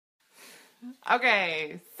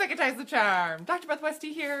Okay, second the charm. Dr. Beth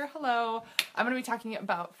Westie here. Hello. I'm going to be talking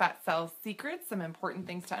about fat cell secrets, some important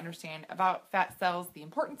things to understand about fat cells, the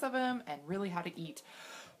importance of them, and really how to eat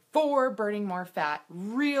for burning more fat.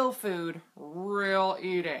 Real food, real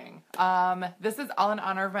eating. This is all in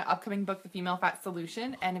honor of my upcoming book, The Female Fat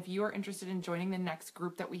Solution. And if you are interested in joining the next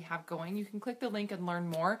group that we have going, you can click the link and learn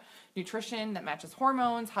more. Nutrition that matches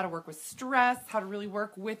hormones, how to work with stress, how to really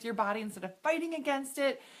work with your body instead of fighting against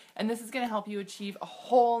it. And this is going to help you achieve a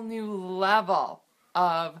whole new level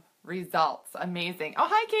of results. Amazing. Oh,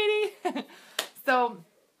 hi, Katie. So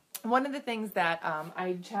one of the things that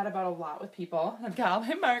I chat about a lot with people, I've got all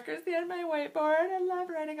my markers on my whiteboard. I love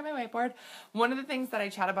writing on my whiteboard. One of the things that I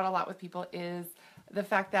chat about a lot with people is the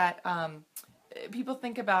fact that people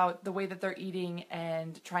think about the way that they're eating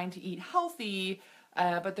and trying to eat healthy,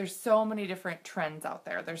 but there's so many different trends out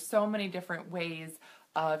there. There's so many different ways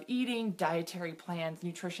of eating, dietary plans,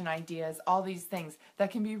 nutrition ideas, all these things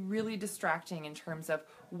that can be really distracting in terms of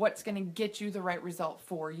what's going to get you the right result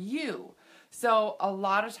for you. So a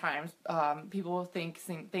lot of times people will think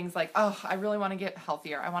things like, oh, I really want to get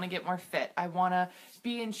healthier. I want to get more fit. I want to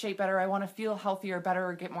be in shape better. I want to feel healthier, better,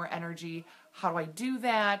 or get more energy. How do I do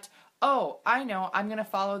that? Oh, I know. I'm going to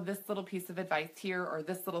follow this little piece of advice here or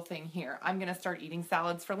this little thing here. I'm going to start eating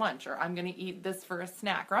salads for lunch, or I'm going to eat this for a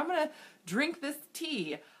snack, or I'm going to drink this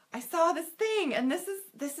tea. I saw this thing, and this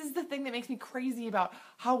is the thing that makes me crazy about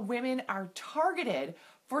how women are targeted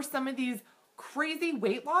for some of these crazy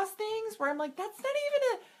weight loss things where I'm like, that's not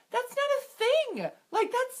a thing.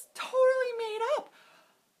 Like, that's totally made up.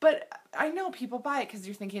 But I know people buy it because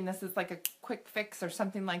you're thinking this is like a quick fix or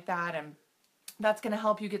something like that, and that's going to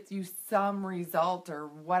help you get you some result or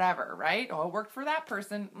whatever, right? Oh, it worked for that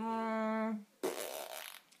person.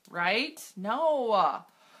 Right? No.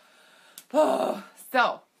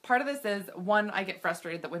 So part of this is, one, I get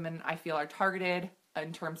frustrated that women I feel are targeted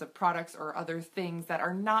in terms of products or other things that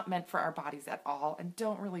are not meant for our bodies at all and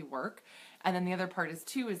don't really work. And then the other part is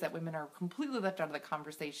too, is that women are completely left out of the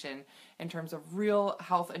conversation in terms of real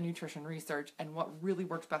health and nutrition research and what really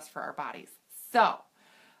works best for our bodies. So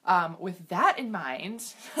with that in mind,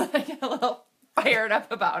 I get a little fired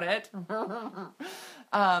up about it.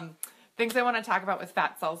 Things I want to talk about with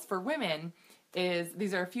fat cells for women is,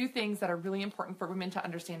 these are a few things that are really important for women to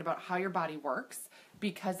understand about how your body works,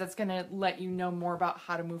 because that's going to let you know more about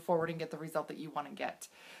how to move forward and get the result that you want to get.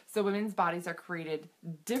 So women's bodies are created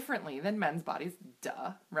differently than men's bodies,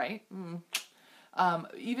 duh, right?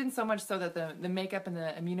 Even so much so that the makeup and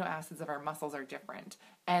the amino acids of our muscles are different.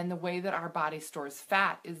 And the way that our body stores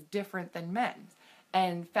fat is different than men's.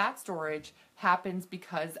 And fat storage happens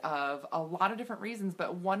because of a lot of different reasons,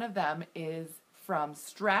 but one of them is from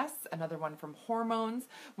stress, another one from hormones,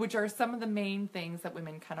 which are some of the main things that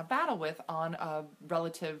women kind of battle with on a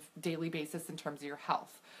relative daily basis in terms of your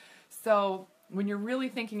health. So when you're really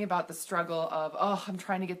thinking about the struggle of, oh, I'm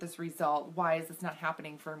trying to get this result, why is this not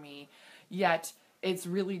happening for me? Yet it's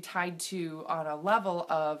really tied to, on a level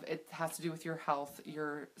of, it has to do with your health,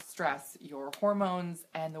 your stress, your hormones,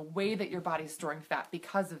 and the way that your body's storing fat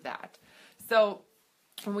because of that. So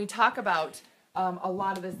when we talk about a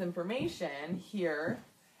lot of this information here,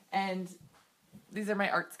 and these are my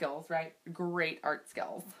art skills, right? Great art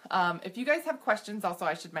skills. If you guys have questions, also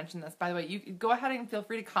I should mention this, by the way, you go ahead and feel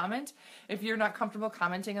free to comment. If you're not comfortable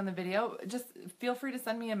commenting on the video, just feel free to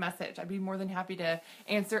send me a message. I'd be more than happy to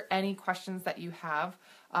answer any questions that you have,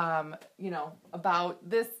 about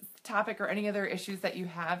this topic or any other issues that you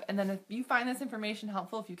have. And then if you find this information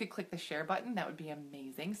helpful, if you could click the share button, that would be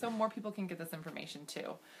amazing, so more people can get this information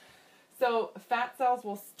too. So fat cells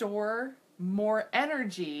will store more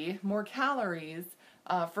energy, more calories,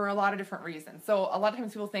 for a lot of different reasons. So a lot of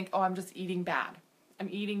times people think, oh, I'm just eating bad. I'm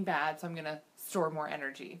eating bad, so I'm going to store more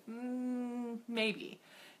energy. Maybe.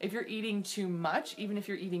 If you're eating too much, even if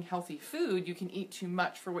you're eating healthy food, you can eat too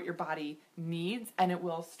much for what your body needs, and it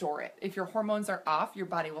will store it. If your hormones are off, your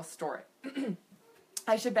body will store it.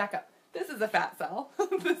 I should back up. This is a fat cell.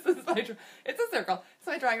 It's a circle. It's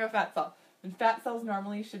my drawing of a fat cell. And fat cells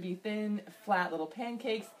normally should be thin, flat little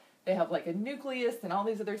pancakes. They have like a nucleus and all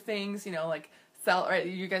these other things, like cell, right?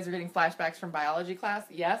 You guys are getting flashbacks from biology class?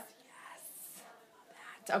 Yes? Yes.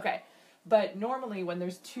 That. Okay. But normally when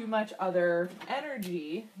there's too much other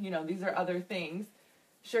energy, these are other things,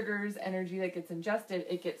 sugars, energy that gets ingested,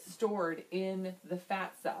 it gets stored in the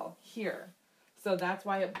fat cell here. So that's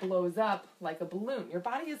why it blows up like a balloon. Your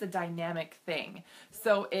body is a dynamic thing.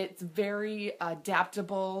 So it's very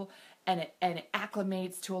adaptable, and it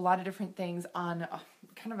acclimates to a lot of different things on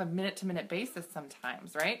kind of a minute-to-minute basis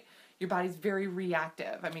sometimes, right? your body's very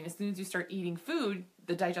reactive. I mean, as soon as you start eating food,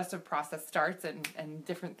 the digestive process starts and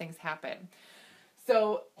different things happen.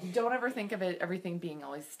 So don't ever think of everything being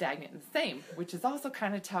always stagnant and the same, which is also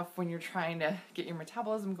kind of tough when you're trying to get your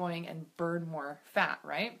metabolism going and burn more fat,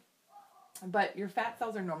 right? But your fat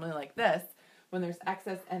cells are normally like this. When there's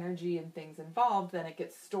excess energy and things involved, then it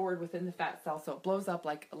gets stored within the fat cell, so it blows up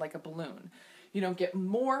like a balloon. You don't get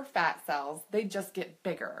more fat cells, they just get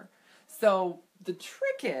bigger. So the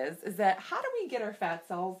trick is that how do we get our fat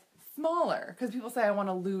cells smaller? Because people say, I want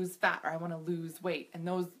to lose fat or I want to lose weight. And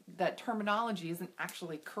that terminology isn't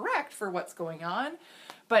actually correct for what's going on.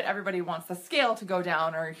 But everybody wants the scale to go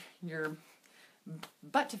down or your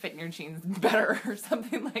butt to fit in your jeans better or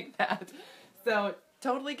something like that. So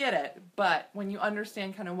totally get it. But when you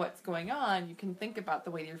understand kind of what's going on, you can think about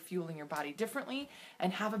the way you're fueling your body differently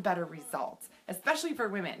and have a better result, especially for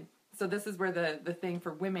women. So this is where the thing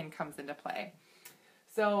for women comes into play.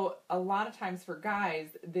 So a lot of times for guys,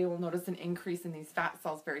 they will notice an increase in these fat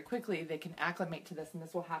cells very quickly. They can acclimate to this, and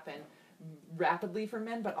this will happen rapidly for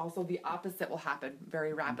men, but also the opposite will happen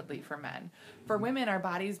very rapidly for men. For women, our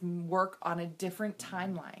bodies work on a different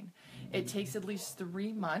timeline. It takes at least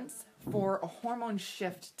 3 months for a hormone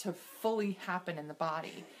shift to fully happen in the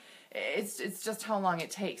body. It's just how long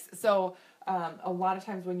it takes. So a lot of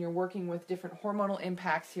times when you're working with different hormonal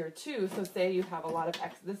impacts here too, so say you have a lot of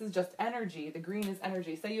this is just energy, the green is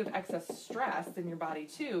energy. Say you have excess stress in your body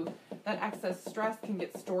too, that excess stress can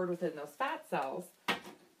get stored within those fat cells.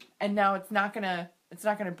 And now it's not gonna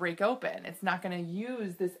break open. It's not gonna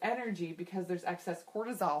use this energy because there's excess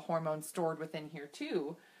cortisol hormone stored within here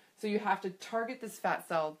too. So you have to target this fat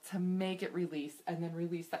cell to make it release and then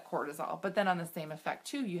release that cortisol. But then on the same effect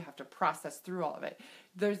too, you have to process through all of it.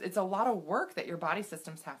 It's a lot of work that your body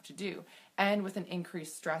systems have to do. And with an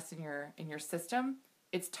increased stress in your system,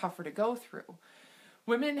 it's tougher to go through.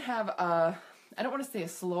 Women have I don't want to say a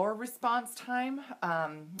slower response time,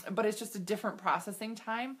 but it's just a different processing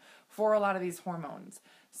time for a lot of these hormones.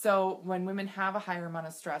 So when women have a higher amount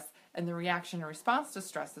of stress and the reaction and response to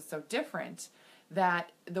stress is so different,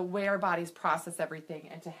 that the way our bodies process everything,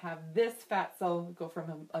 and to have this fat cell go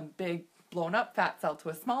from a big blown up fat cell to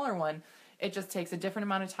a smaller one, it just takes a different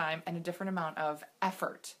amount of time and a different amount of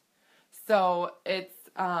effort. So it's,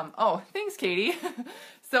 thanks, Katie.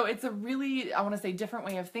 So it's a really, I want to say, different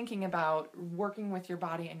way of thinking about working with your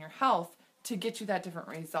body and your health to get you that different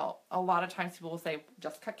result. A lot of times people will say,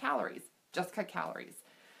 just cut calories, just cut calories.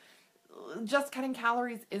 Just cutting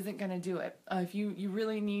calories isn't going to do it. If you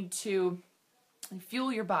really need to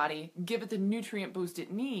fuel your body, give it the nutrient boost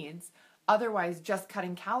it needs. Otherwise, just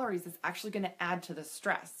cutting calories is actually going to add to the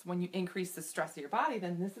stress. When you increase the stress of your body,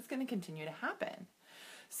 then this is going to continue to happen.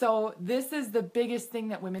 So this is the biggest thing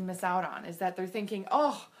that women miss out on, is that they're thinking,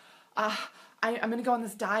 I'm going to go on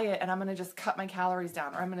this diet and I'm going to just cut my calories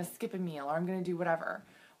down, or I'm going to skip a meal, or I'm going to do whatever.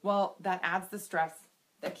 Well, that adds the stress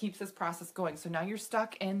that keeps this process going. So now you're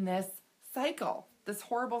stuck in this cycle, this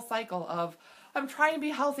horrible cycle of, I'm trying to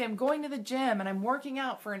be healthy, I'm going to the gym, and I'm working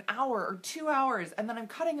out for an hour or 2 hours, and then I'm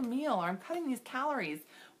cutting a meal, or I'm cutting these calories.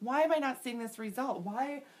 Why am I not seeing this result?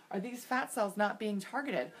 Why are these fat cells not being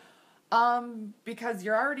targeted? Because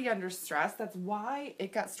you're already under stress. That's why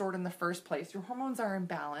it got stored in the first place. Your hormones are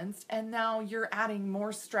imbalanced, and now you're adding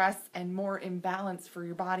more stress and more imbalance for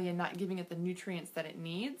your body and not giving it the nutrients that it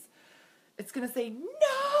needs. It's going to say,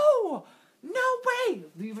 no way,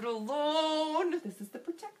 leave it alone. This is the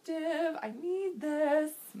protective. I need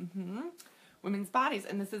this. Women's bodies.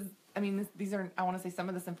 And this is, these are, I want to say some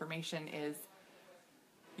of this information is,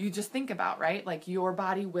 you just think about, right? Like your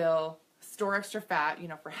body will store extra fat,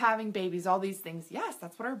 for having babies, all these things. Yes,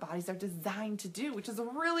 that's what our bodies are designed to do, which is a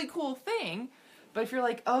really cool thing. But if you're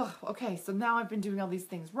like, oh, okay, so now I've been doing all these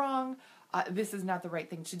things wrong. This is not the right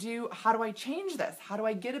thing to do. How do I change this? How do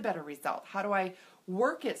I get a better result? How do I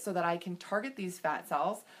work it so that I can target these fat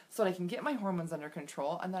cells, so that I can get my hormones under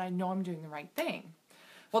control, and that I know I'm doing the right thing?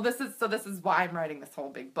 Well, this is why I'm writing this whole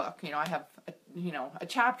big book. I have a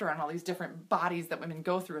chapter on all these different bodies that women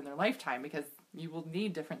go through in their lifetime, because you will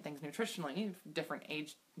need different things nutritionally, different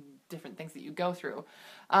age, different things that you go through.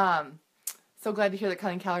 So glad to hear that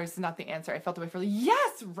cutting calories is not the answer. I felt the way for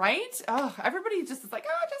yes, right? Oh, everybody just is like,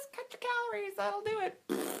 just cut your calories, that'll do it.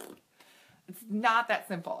 It's not that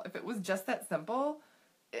simple. If it was just that simple,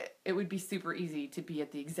 it would be super easy to be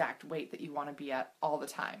at the exact weight that you want to be at all the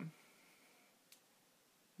time.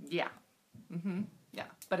 Yeah. Yeah.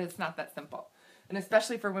 But it's not that simple. And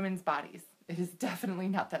especially for women's bodies, it is definitely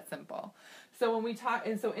not that simple. So when we talk,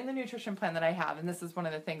 and so in the nutrition plan that I have, and this is one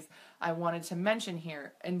of the things I wanted to mention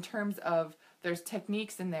here, in terms of, there's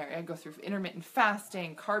techniques in there. I go through intermittent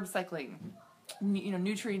fasting, carb cycling,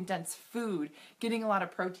 nutrient-dense food, getting a lot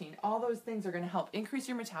of protein. All those things are going to help increase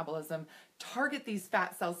your metabolism, target these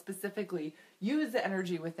fat cells specifically, use the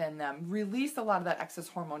energy within them, release a lot of that excess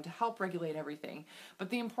hormone to help regulate everything. But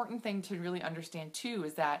the important thing to really understand too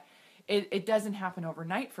is that it doesn't happen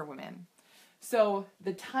overnight for women. So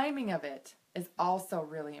the timing of it is also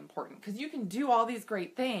really important, because you can do all these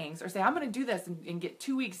great things or say, I'm going to do this and get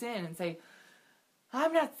 2 weeks in and say,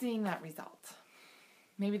 I'm not seeing that result.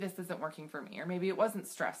 Maybe this isn't working for me, or maybe it wasn't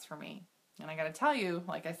stress for me. And I got to tell you,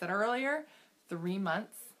 like I said earlier, 3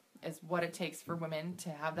 months is what it takes for women to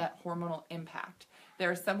have that hormonal impact.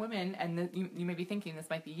 There are some women, and you may be thinking this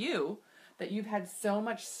might be you, that you've had so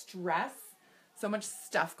much stress, so much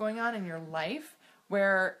stuff going on in your life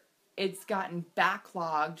where it's gotten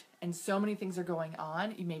backlogged and so many things are going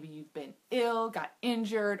on. Maybe you've been ill, got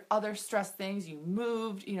injured, other stress things, you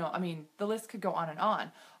moved, the list could go on and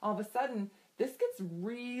on. All of a sudden, this gets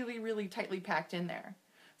really, really tightly packed in there.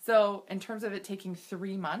 So in terms of it taking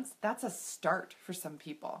 3 months, that's a start for some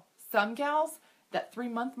people. Some gals, that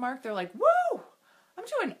 3-month mark, they're like, woo, I'm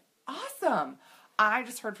doing awesome. I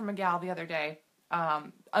just heard from a gal the other day,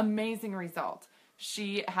 amazing result.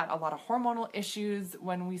 She had a lot of hormonal issues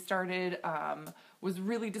when we started, was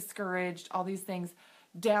really discouraged, all these things,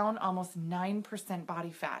 down almost 9%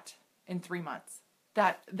 body fat in 3 months.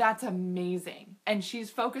 That's amazing. And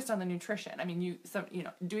she's focused on the nutrition. I mean,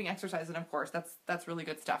 doing exercise, and of course, that's really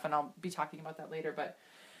good stuff, and I'll be talking about that later, but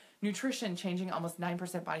nutrition changing almost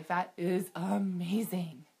 9% body fat is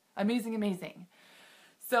amazing. Amazing, amazing.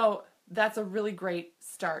 So that's a really great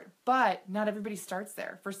start, but not everybody starts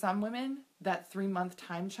there. For some women, that 3-month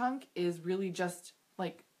time chunk is really just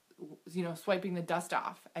like, swiping the dust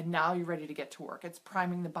off, and now you're ready to get to work. It's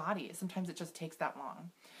priming the body. Sometimes it just takes that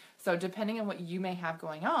long. So depending on what you may have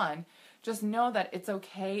going on, just know that it's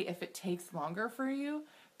okay if it takes longer for you,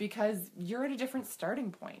 because you're at a different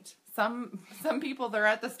starting point. Some people, they're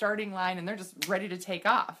at the starting line and they're just ready to take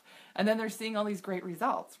off, and then they're seeing all these great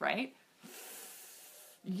results, right?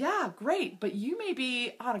 Yeah, great, but you may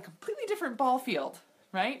be on a completely different ball field,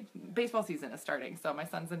 right? Baseball season is starting, so my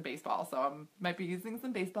son's in baseball, so I might be using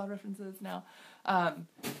some baseball references now. And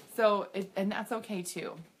that's okay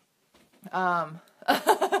too.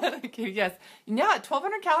 Okay, yes,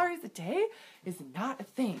 1,200 calories a day is not a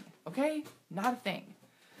thing, okay? Not a thing.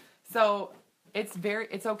 So it's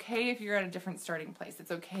okay if you're at a different starting place.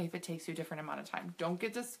 It's okay if it takes you a different amount of time. Don't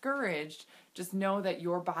get discouraged. Just know that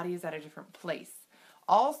your body is at a different place.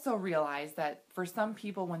 Also realize that for some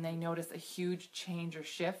people, when they notice a huge change or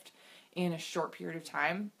shift in a short period of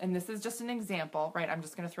time, and this is just an example, right? I'm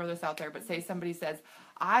just going to throw this out there, but say somebody says,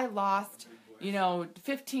 I lost,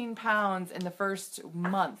 15 pounds in the first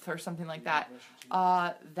month or something like that.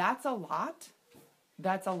 That's a lot.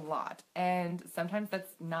 That's a lot. And sometimes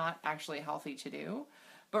that's not actually healthy to do.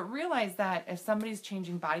 But realize that if somebody's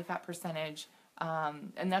changing body fat percentage,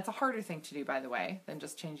 and that's a harder thing to do, by the way, than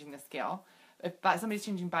just changing the scale. If somebody's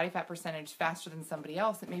changing body fat percentage faster than somebody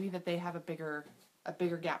else, it may be that they have a bigger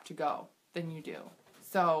gap to go than you do.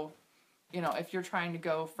 So, if you're trying to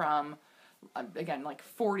go from, again, like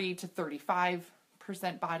 40 to 35%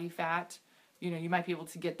 body fat, you might be able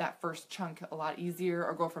to get that first chunk a lot easier,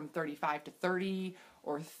 or go from 35 to 30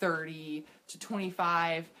 or 30 to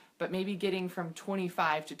 25, but maybe getting from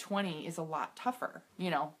 25 to 20 is a lot tougher.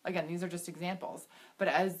 Again, these are just examples, but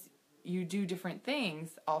as you do different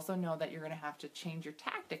things, also know that you're going to have to change your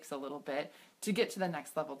tactics a little bit to get to the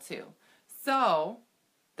next level too. So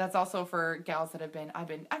that's also for gals that I've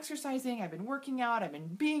been exercising, I've been working out, I've been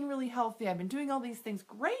being really healthy, I've been doing all these things,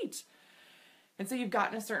 great. And so you've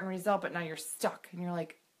gotten a certain result, but now you're stuck and you're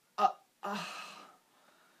like,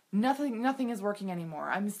 nothing is working anymore.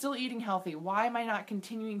 I'm still eating healthy. Why am I not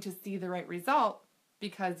continuing to see the right result?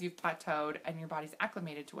 Because you've plateaued and your body's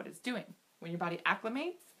acclimated to what it's doing. When your body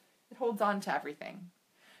acclimates, it holds on to everything.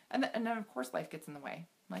 And then, of course, life gets in the way,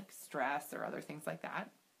 like stress or other things like that.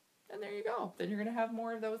 And there you go. Then you're going to have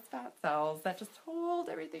more of those fat cells that just hold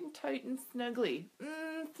everything tight and snuggly.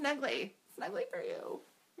 Snuggly for you.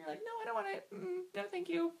 You're like, no, I don't want it. No, thank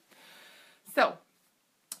you. So,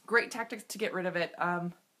 great tactics to get rid of it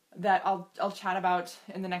that I'll chat about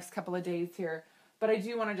in the next couple of days here. But I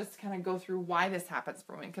do want to just kind of go through why this happens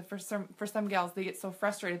for women. Because for some gals, they get so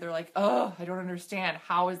frustrated. They're like, oh, I don't understand.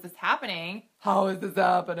 How is this happening? How is this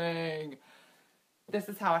happening? This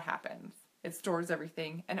is how it happens. It stores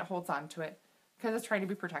everything and it holds on to it because it's trying to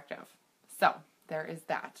be protective. So there is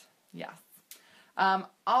that. Yes.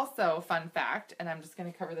 Also, fun fact, and I'm just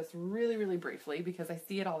going to cover this really, really briefly because I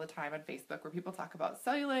see it all the time on Facebook where people talk about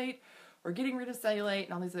cellulite or getting rid of cellulite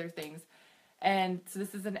and all these other things. And so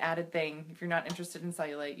this is an added thing. If you're not interested in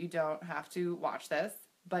cellulite, you don't have to watch this.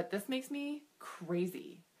 But this makes me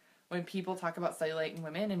crazy when people talk about cellulite in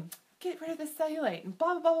women and get rid of the cellulite and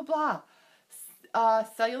blah, blah, blah, blah, blah.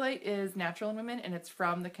 Cellulite is natural in women, and it's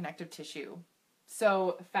from the connective tissue.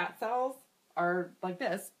 So fat cells are like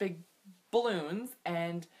this, big balloons,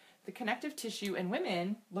 and the connective tissue in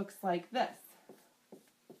women looks like this.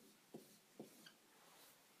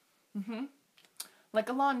 Like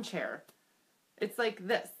a lawn chair. It's like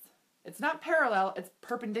this. It's not parallel, it's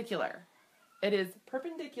perpendicular. It is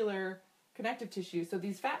perpendicular connective tissue, so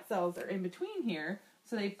these fat cells are in between here,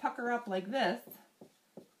 so they pucker up like this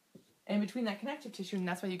in between that connective tissue, and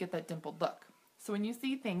that's why you get that dimpled look. So when you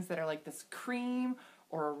see things that are like this cream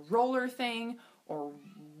or a roller thing or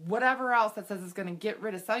whatever else that says it's going to get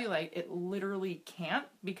rid of cellulite, it literally can't,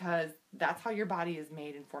 because that's how your body is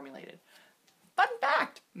made and formulated. Fun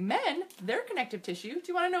fact, men, their connective tissue, do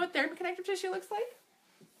you want to know what their connective tissue looks like?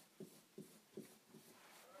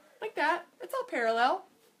 Like that. It's all parallel,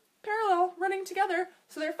 running together,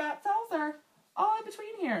 so their fat cells are all in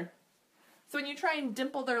between here. So when you try and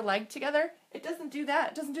dimple their leg together, it doesn't do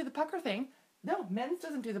that. It doesn't do the pucker thing. No, men's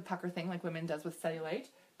doesn't do the pucker thing like women does with cellulite,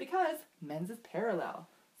 because men's is parallel.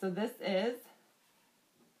 So this is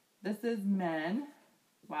men.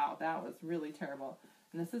 Wow, that was really terrible.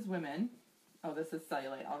 And this is women. Oh, this is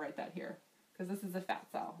cellulite. I'll write that here, because this is a fat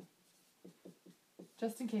cell.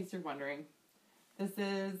 Just in case you're wondering. This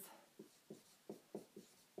is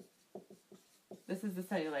the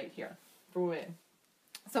cellulite here for women.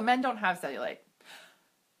 So men don't have cellulite.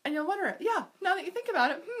 And you'll wonder, yeah, now that you think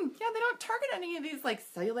about it, yeah, they don't target any of these like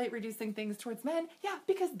cellulite reducing things towards men. Yeah,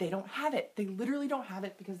 because they don't have it. They literally don't have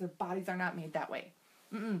it because their bodies are not made that way.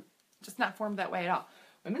 Just not formed that way at all.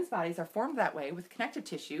 Women's bodies are formed that way with connective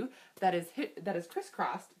tissue that is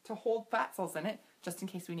crisscrossed to hold fat cells in it, just in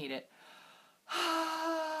case we need it.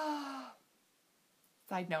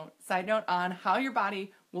 Side note on how your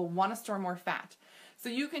body will want to store more fat. So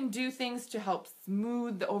you can do things to help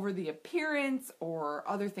smooth over the appearance or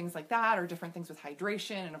other things like that, or different things with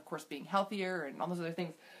hydration and of course being healthier and all those other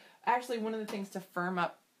things. Actually, one of the things to firm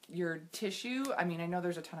up your tissue, I mean, I know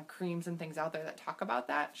there's a ton of creams and things out there that talk about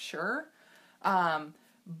that, sure.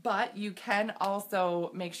 But you can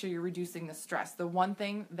also make sure you're reducing the stress. The one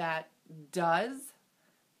thing that does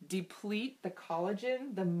deplete the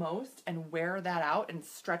collagen the most and wear that out and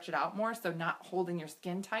stretch it out more, so not holding your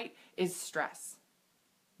skin tight, is stress.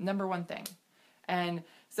 Number one thing. And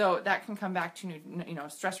so that can come back to,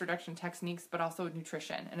 stress reduction techniques, but also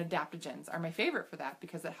nutrition, and adaptogens are my favorite for that,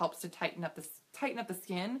 because it helps to tighten up the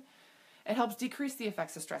skin. It helps decrease the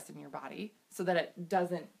effects of stress in your body, so that it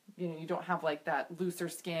doesn't, you don't have like that looser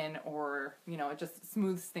skin, or, it just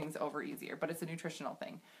smooths things over easier. But it's a nutritional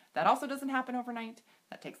thing. That also doesn't happen overnight.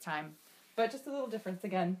 That takes time. But just a little difference,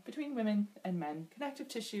 again, between women and men. Connective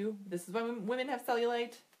tissue. This is why women have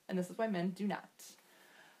cellulite, and this is why men do not.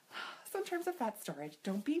 So in terms of fat storage,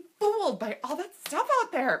 don't be fooled by all that stuff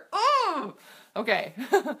out there. Oh! Okay.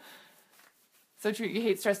 So true. You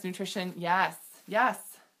hate stress nutrition. Yes.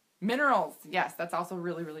 Yes. Minerals. Yes. That's also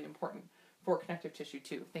really, really important for connective tissue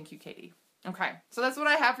too. Thank you, Katie. Okay. So that's what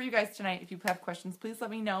I have for you guys tonight. If you have questions, please let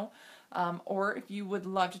me know. Or if you would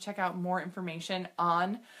love to check out more information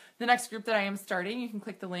on the next group that I am starting, you can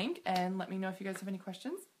click the link and let me know if you guys have any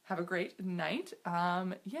questions. Have a great night.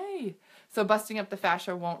 Yay. So busting up the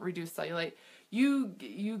fascia won't reduce cellulite.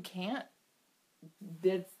 You can't.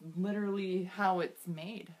 That's literally how it's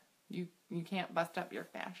made. You can't bust up your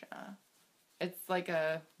fascia. It's like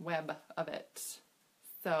a web of it.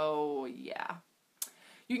 So yeah.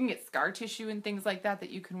 You can get scar tissue and things like that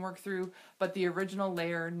you can work through, but the original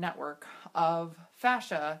layer network of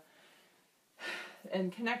fascia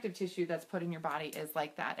and connective tissue that's put in your body is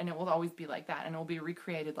like that, and it will always be like that, and it will be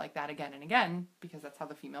recreated like that again and again, because that's how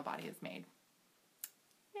the female body is made.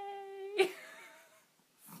 Yay!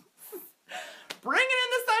 Bring it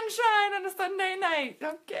in the sunshine on a Sunday night.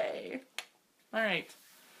 Okay. All right.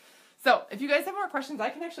 So if you guys have more questions, I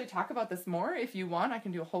can actually talk about this more if you want. I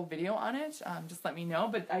can do a whole video on it. Just let me know.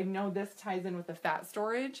 But I know this ties in with the fat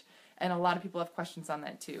storage, and a lot of people have questions on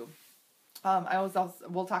that too.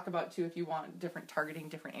 We'll talk about too if you want targeting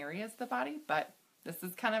different areas of the body, but this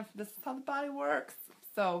is how the body works.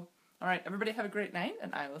 So, all right, everybody have a great night,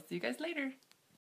 and I will see you guys later.